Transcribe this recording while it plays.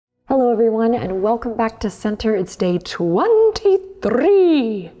Hello everyone and welcome back to Center. It's day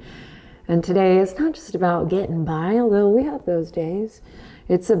 23. And today is not just about getting by, although we have those days.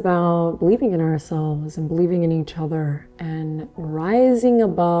 It's about believing in ourselves and believing in each other and rising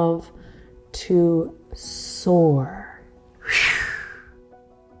above to soar.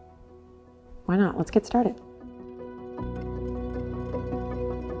 Why not? Let's get started.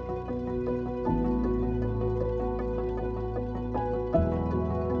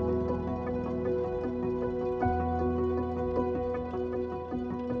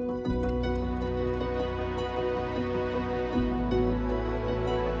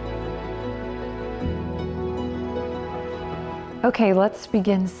 Okay, let's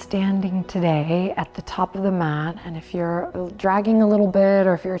begin standing today at the top of the mat. And if you're dragging a little bit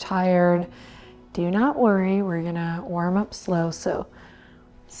or if you're tired, do not worry. We're gonna warm up slow. So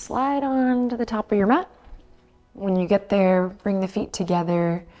slide on to the top of your mat. When you get there, bring the feet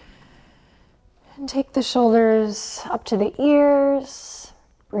together and take the shoulders up to the ears.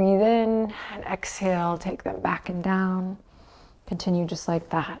 Breathe in and exhale, take them back and down. Continue just like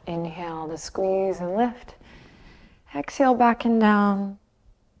that. Inhale to squeeze and lift. Exhale back and down,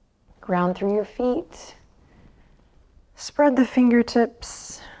 ground through your feet, spread the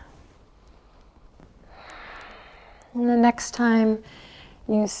fingertips. And the next time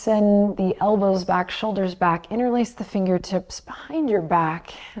you send the elbows back, shoulders back, interlace the fingertips behind your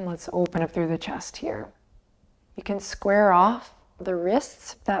back, and let's open up through the chest here. You can square off the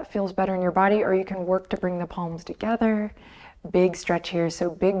wrists if that feels better in your body, or you can work to bring the palms together. Big stretch here, so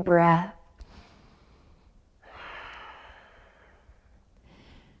big breath.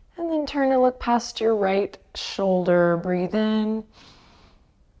 And then turn to look past your right shoulder. Breathe in,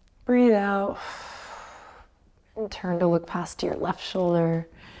 breathe out. And turn to look past your left shoulder.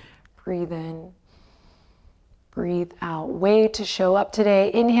 Breathe in, breathe out. Way to show up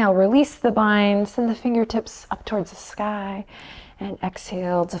today. Inhale, release the bind, send the fingertips up towards the sky. And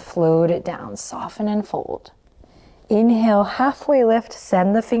exhale to float it down, soften and fold. Inhale, halfway lift,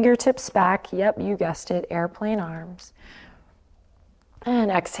 send the fingertips back. Yep, you guessed it, airplane arms.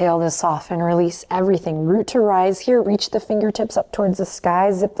 And exhale to soften, release everything. Root to rise here, reach the fingertips up towards the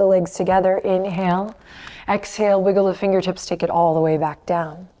sky, zip the legs together, inhale. Exhale, wiggle the fingertips, take it all the way back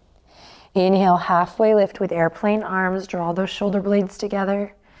down. Inhale, halfway lift with airplane arms, draw those shoulder blades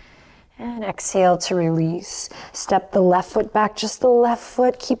together. And exhale to release. Step the left foot back, just the left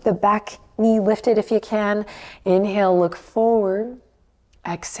foot. Keep the back knee lifted if you can. Inhale, look forward.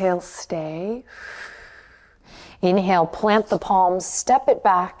 Exhale, stay. Inhale, plant the palms, step it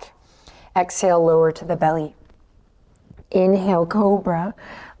back. Exhale, lower to the belly. Inhale, cobra.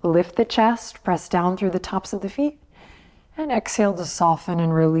 Lift the chest, press down through the tops of the feet. And exhale to soften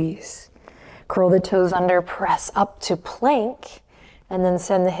and release. Curl the toes under, press up to plank. And then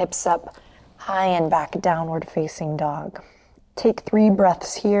send the hips up high and back, downward facing dog. Take 3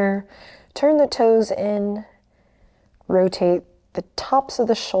 breaths here. Turn the toes in. Rotate the tops of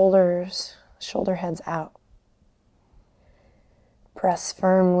the shoulders, shoulder heads out. Press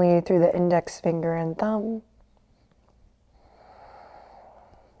firmly through the index finger and thumb.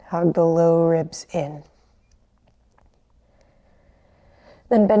 Hug the low ribs in.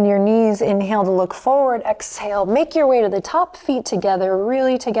 Then bend your knees, inhale to look forward, exhale. Make your way to the top, feet together,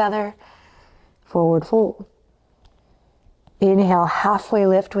 really together. Forward fold. Inhale, halfway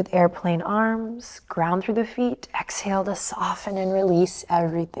lift with airplane arms. Ground through the feet. Exhale to soften and release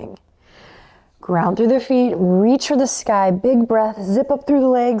everything. Ground through the feet, reach for the sky, big breath, zip up through the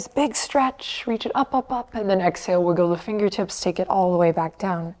legs, big stretch, reach it up, up, up, and then exhale, wiggle the fingertips, take it all the way back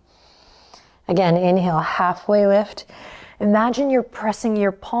down. Again, inhale, halfway lift. Imagine you're pressing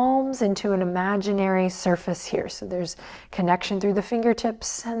your palms into an imaginary surface here. So there's connection through the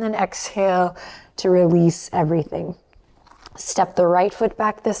fingertips, and then exhale to release everything. Step the right foot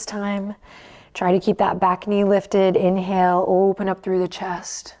back this time. Try to keep that back knee lifted. Inhale, open up through the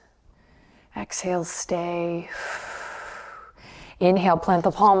chest. Exhale, stay. Inhale, plant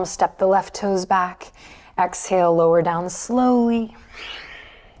the palms, step the left toes back. Exhale, lower down slowly.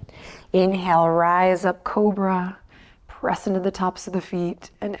 Inhale, rise up, cobra. Press into the tops of the feet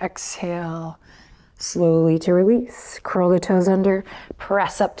and exhale slowly to release. Curl the toes under,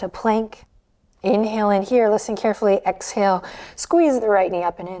 press up to plank. Inhale in here, listen carefully. Exhale, squeeze the right knee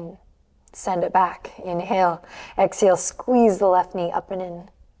up and in. Send it back. Inhale, exhale, squeeze the left knee up and in.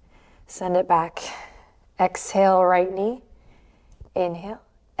 Send it back. Exhale, right knee. Inhale.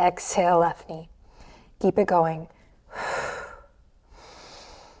 Exhale, left knee. Keep it going.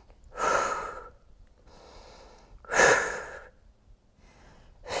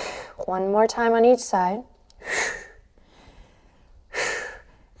 One more time on each side.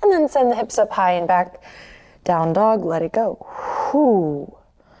 And then send the hips up high and back. Down dog, let it go. Whoo.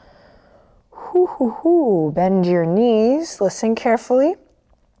 Whoo, whoo, whoo. Bend your knees, listen carefully.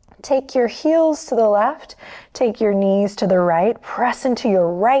 Take your heels to the left, take your knees to the right, press into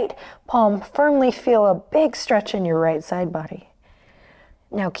your right palm, firmly feel a big stretch in your right side body.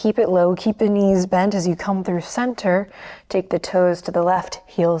 Now keep it low, keep the knees bent as you come through center. Take the toes to the left,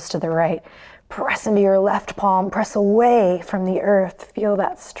 heels to the right. Press into your left palm, press away from the earth. Feel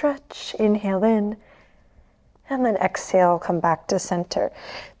that stretch, inhale in. And then exhale, come back to center.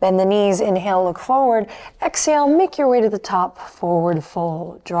 Bend the knees, inhale, look forward. Exhale, make your way to the top, forward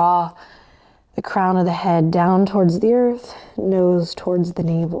fold. Draw the crown of the head down towards the earth, nose towards the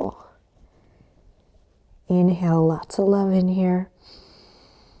navel. Inhale, lots of love in here.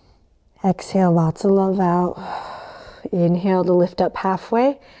 Exhale, lots of love out. Inhale to lift up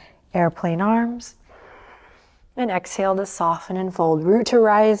halfway, airplane arms. And exhale to soften and fold. Root to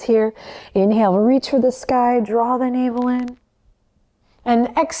rise here. Inhale, reach for the sky, draw the navel in. And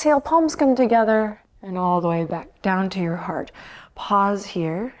exhale, palms come together and all the way back down to your heart. Pause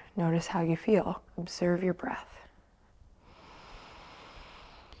here. Notice how you feel. Observe your breath.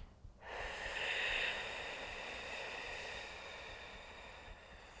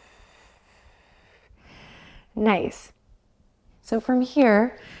 Nice. So from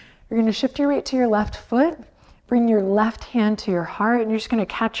here, you're going to shift your weight to your left foot. Bring your left hand to your heart and you're just gonna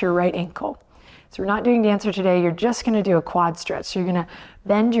catch your right ankle. So we're not doing dancer today, you're just gonna do a quad stretch. So you're gonna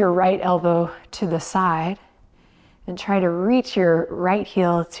bend your right elbow to the side and try to reach your right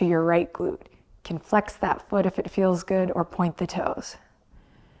heel to your right glute. You can flex that foot if it feels good or point the toes.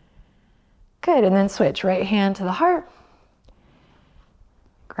 Good, and then switch, right hand to the heart.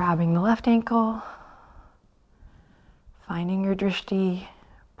 Grabbing the left ankle. Finding your drishti,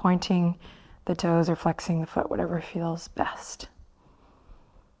 pointing the toes or flexing the foot, whatever feels best.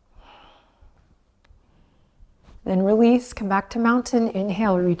 Then release, come back to mountain.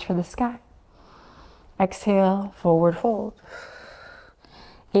 Inhale, reach for the sky. Exhale, forward fold.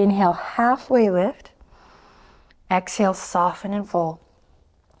 Inhale, halfway lift. Exhale, soften and fold.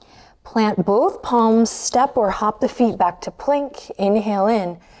 Plant both palms, step or hop the feet back to plank. Inhale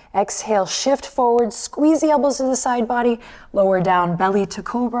in. Exhale, shift forward, squeeze the elbows to the side body, lower down, belly to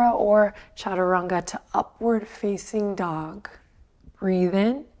cobra or chaturanga to upward facing dog. Breathe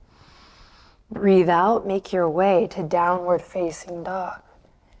in, breathe out, make your way to downward facing dog.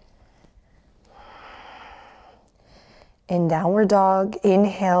 In downward dog,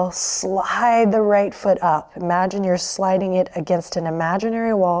 inhale, slide the right foot up. Imagine you're sliding it against an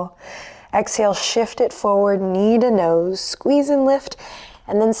imaginary wall. Exhale, shift it forward, knee to nose, squeeze and lift.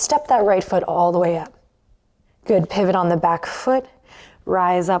 And then step that right foot all the way up. Good, pivot on the back foot.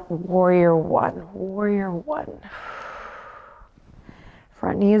 Rise up, warrior one, warrior one.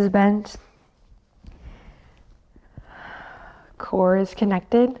 Front knee is bent. Core is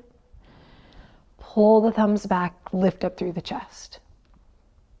connected. Pull the thumbs back, lift up through the chest.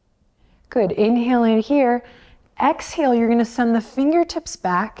 Good, inhale in here. Exhale, you're gonna send the fingertips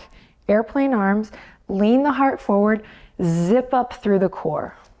back, airplane arms, lean the heart forward, zip up through the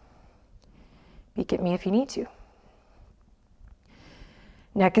core. Peek at me if you need to.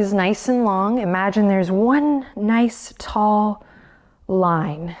 Neck is nice and long. Imagine there's one nice tall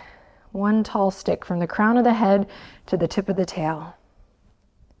line, one tall stick from the crown of the head to the tip of the tail.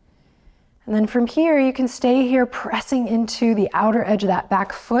 And then from here, you can stay here pressing into the outer edge of that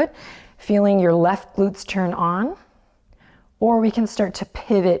back foot, feeling your left glutes turn on, or we can start to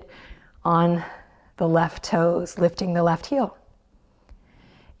pivot on the left toes, lifting the left heel.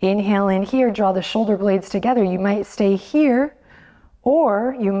 Inhale in here, draw the shoulder blades together. You might stay here,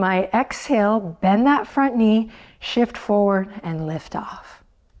 or you might exhale, bend that front knee, shift forward and lift off.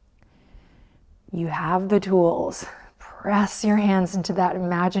 You have the tools. Press your hands into that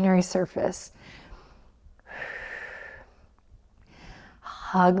imaginary surface.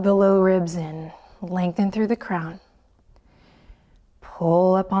 Hug the low ribs in, lengthen through the crown.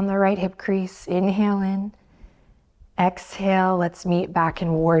 Pull up on the right hip crease, inhale in. Exhale, let's meet back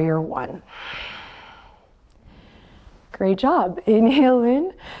in warrior one. Great job. Inhale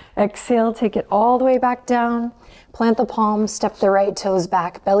in, exhale, take it all the way back down. Plant the palms, step the right toes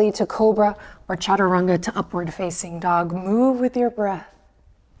back, belly to cobra or chaturanga to upward facing dog. Move with your breath.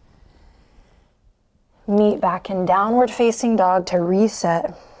 Meet back in downward facing dog to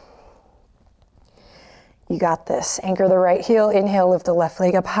reset. You got this. Anchor the right heel, inhale, lift the left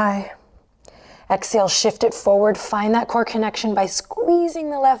leg up high. Exhale, shift it forward. Find that core connection by squeezing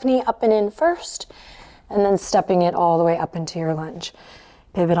the left knee up and in first, and then stepping it all the way up into your lunge.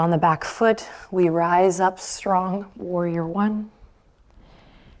 Pivot on the back foot. We rise up strong, warrior one.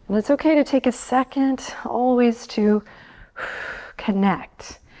 And it's okay to take a second always to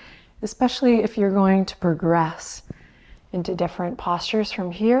connect, especially if you're going to progress into different postures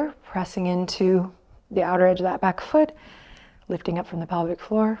from here, pressing into the outer edge of that back foot, lifting up from the pelvic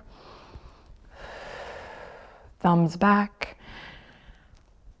floor. Thumbs back,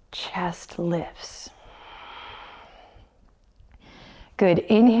 chest lifts. Good,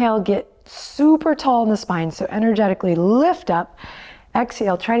 inhale, get super tall in the spine, so energetically lift up.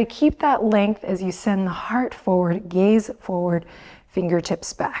 Exhale, try to keep that length as you send the heart forward, gaze forward,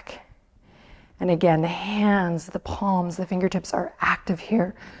 fingertips back. And again, the hands, the palms, the fingertips are active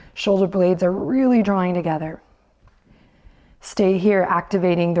here. Shoulder blades are really drawing together. Stay here,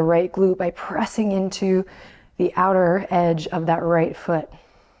 activating the right glute by pressing into the outer edge of that right foot.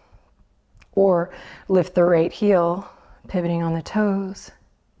 Or lift the right heel, pivoting on the toes.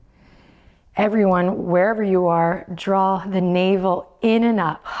 Everyone, wherever you are, draw the navel in and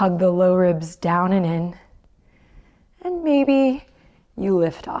up. Hug the low ribs down and in. And maybe you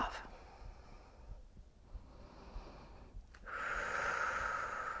lift off.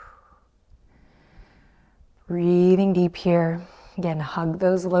 Breathing deep here. Again, hug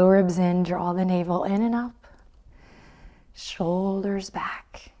those low ribs in, draw the navel in and up. Shoulders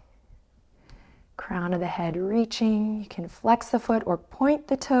back. Crown of the head reaching. You can flex the foot or point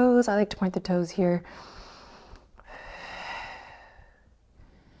the toes. I like to point the toes here.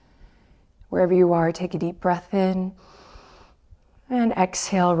 Wherever you are, take a deep breath in. And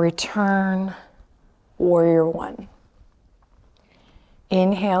exhale, return, warrior one.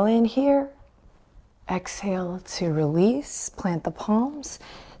 Inhale in here. Exhale to release, plant the palms.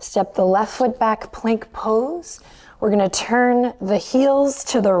 Step the left foot back, plank pose. We're gonna turn the heels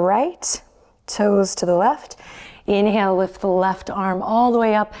to the right, toes to the left. Inhale, lift the left arm all the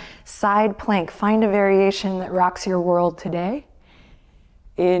way up, side plank. Find a variation that rocks your world today.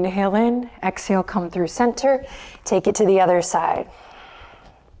 Inhale in, exhale, come through center. Take it to the other side.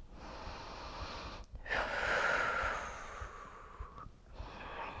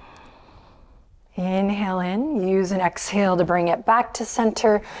 Inhale in, use an exhale to bring it back to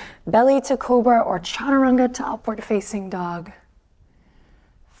center, belly to cobra or chaturanga to upward facing dog.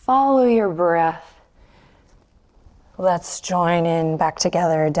 Follow your breath. Let's join in back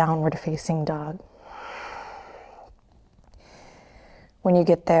together, downward facing dog. When you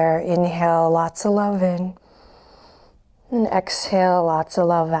get there, inhale lots of love in, and exhale lots of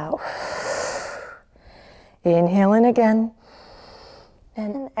love out. Inhale in again.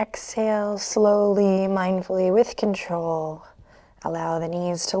 And exhale slowly, mindfully, with control. Allow the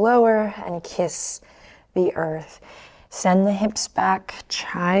knees to lower and kiss the earth. Send the hips back,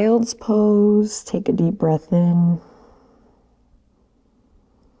 child's pose. Take a deep breath in.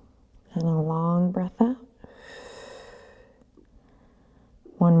 And a long breath out.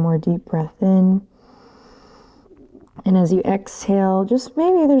 One more deep breath in. And as you exhale, just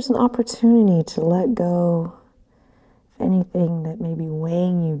maybe there's an opportunity to let go anything that may be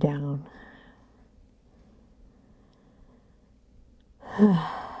weighing you down. And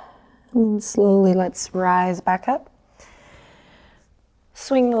then slowly let's rise back up.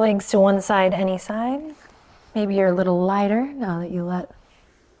 Swing the legs to one side, any side. Maybe you're a little lighter now that you let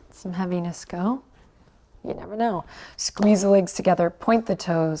some heaviness go. You never know. Squeeze the legs together, point the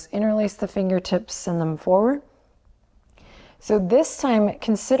toes, interlace the fingertips, send them forward. So this time,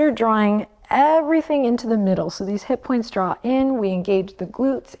 consider drawing everything into the middle. So these hip points draw in, we engage the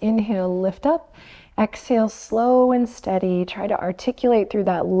glutes, inhale, lift up, exhale, slow and steady. Try to articulate through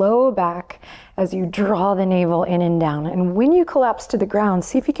that low back as you draw the navel in and down. And when you collapse to the ground,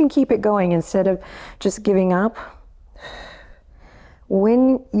 see if you can keep it going instead of just giving up.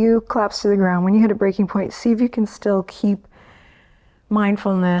 When you collapse to the ground, when you hit a breaking point, see if you can still keep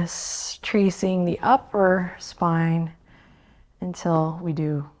mindfulness tracing the upper spine until we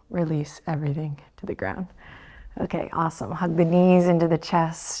do release everything to the ground. Okay, awesome. Hug the knees into the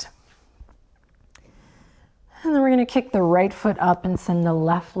chest. And then we're gonna kick the right foot up and send the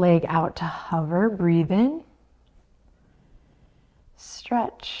left leg out to hover. Breathe in.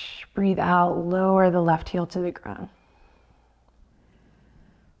 Stretch. Breathe out. Lower the left heel to the ground.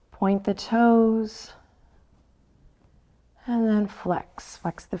 Point the toes. And then flex.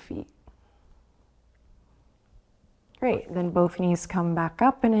 Flex the feet. Great, then both knees come back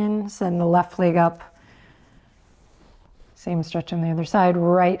up and in, send the left leg up. Same stretch on the other side,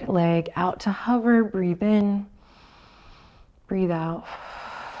 right leg out to hover, breathe in, breathe out.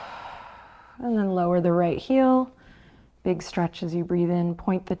 And then lower the right heel, big stretch as you breathe in,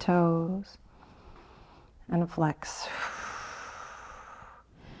 point the toes, and flex.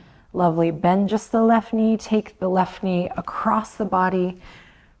 Lovely, bend just the left knee, take the left knee across the body,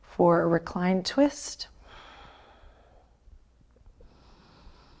 for a reclined twist.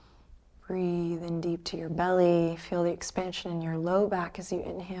 Breathe in deep to your belly. Feel the expansion in your low back as you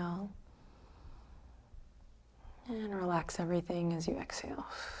inhale. And relax everything as you exhale.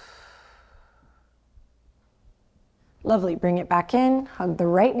 Lovely. Bring it back in. Hug the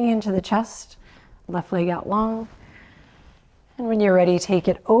right knee into the chest. Left leg out long. And when you're ready, take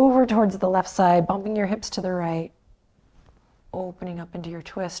it over towards the left side, bumping your hips to the right. Opening up into your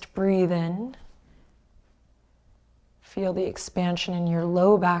twist. Breathe in. Feel the expansion in your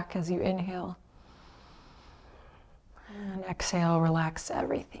low back as you inhale. And exhale, relax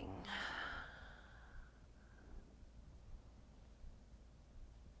everything.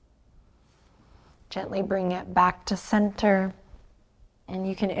 Gently bring it back to center. And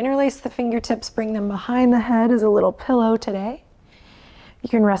you can interlace the fingertips, bring them behind the head as a little pillow today. You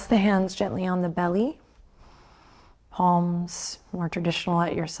can rest the hands gently on the belly. Palms more traditional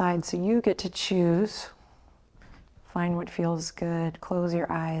at your side, so you get to choose. Find what feels good. Close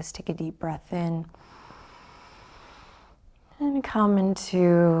your eyes, take a deep breath in. And come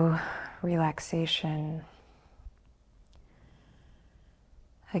into relaxation.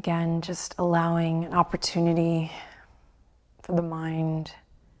 Again, just allowing an opportunity for the mind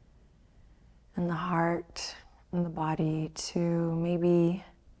and the heart and the body to maybe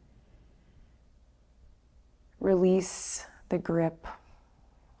release the grip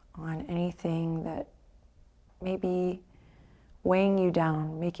on anything that may be weighing you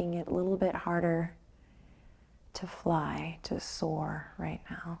down, making it a little bit harder to fly, to soar right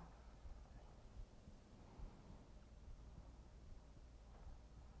now.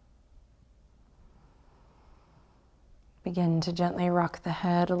 Begin to gently rock the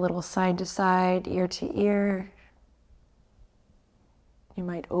head a little side to side, ear to ear. You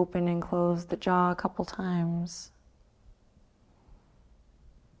might open and close the jaw a couple times.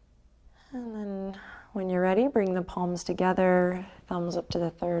 And then when you're ready, bring the palms together, thumbs up to the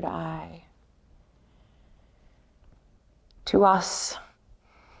third eye. To us,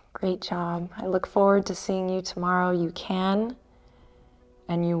 great job. I look forward to seeing you tomorrow. You can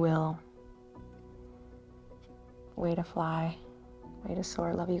and you will. Way to fly, way to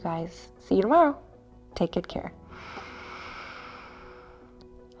soar. Love you guys. See you tomorrow. Take good care.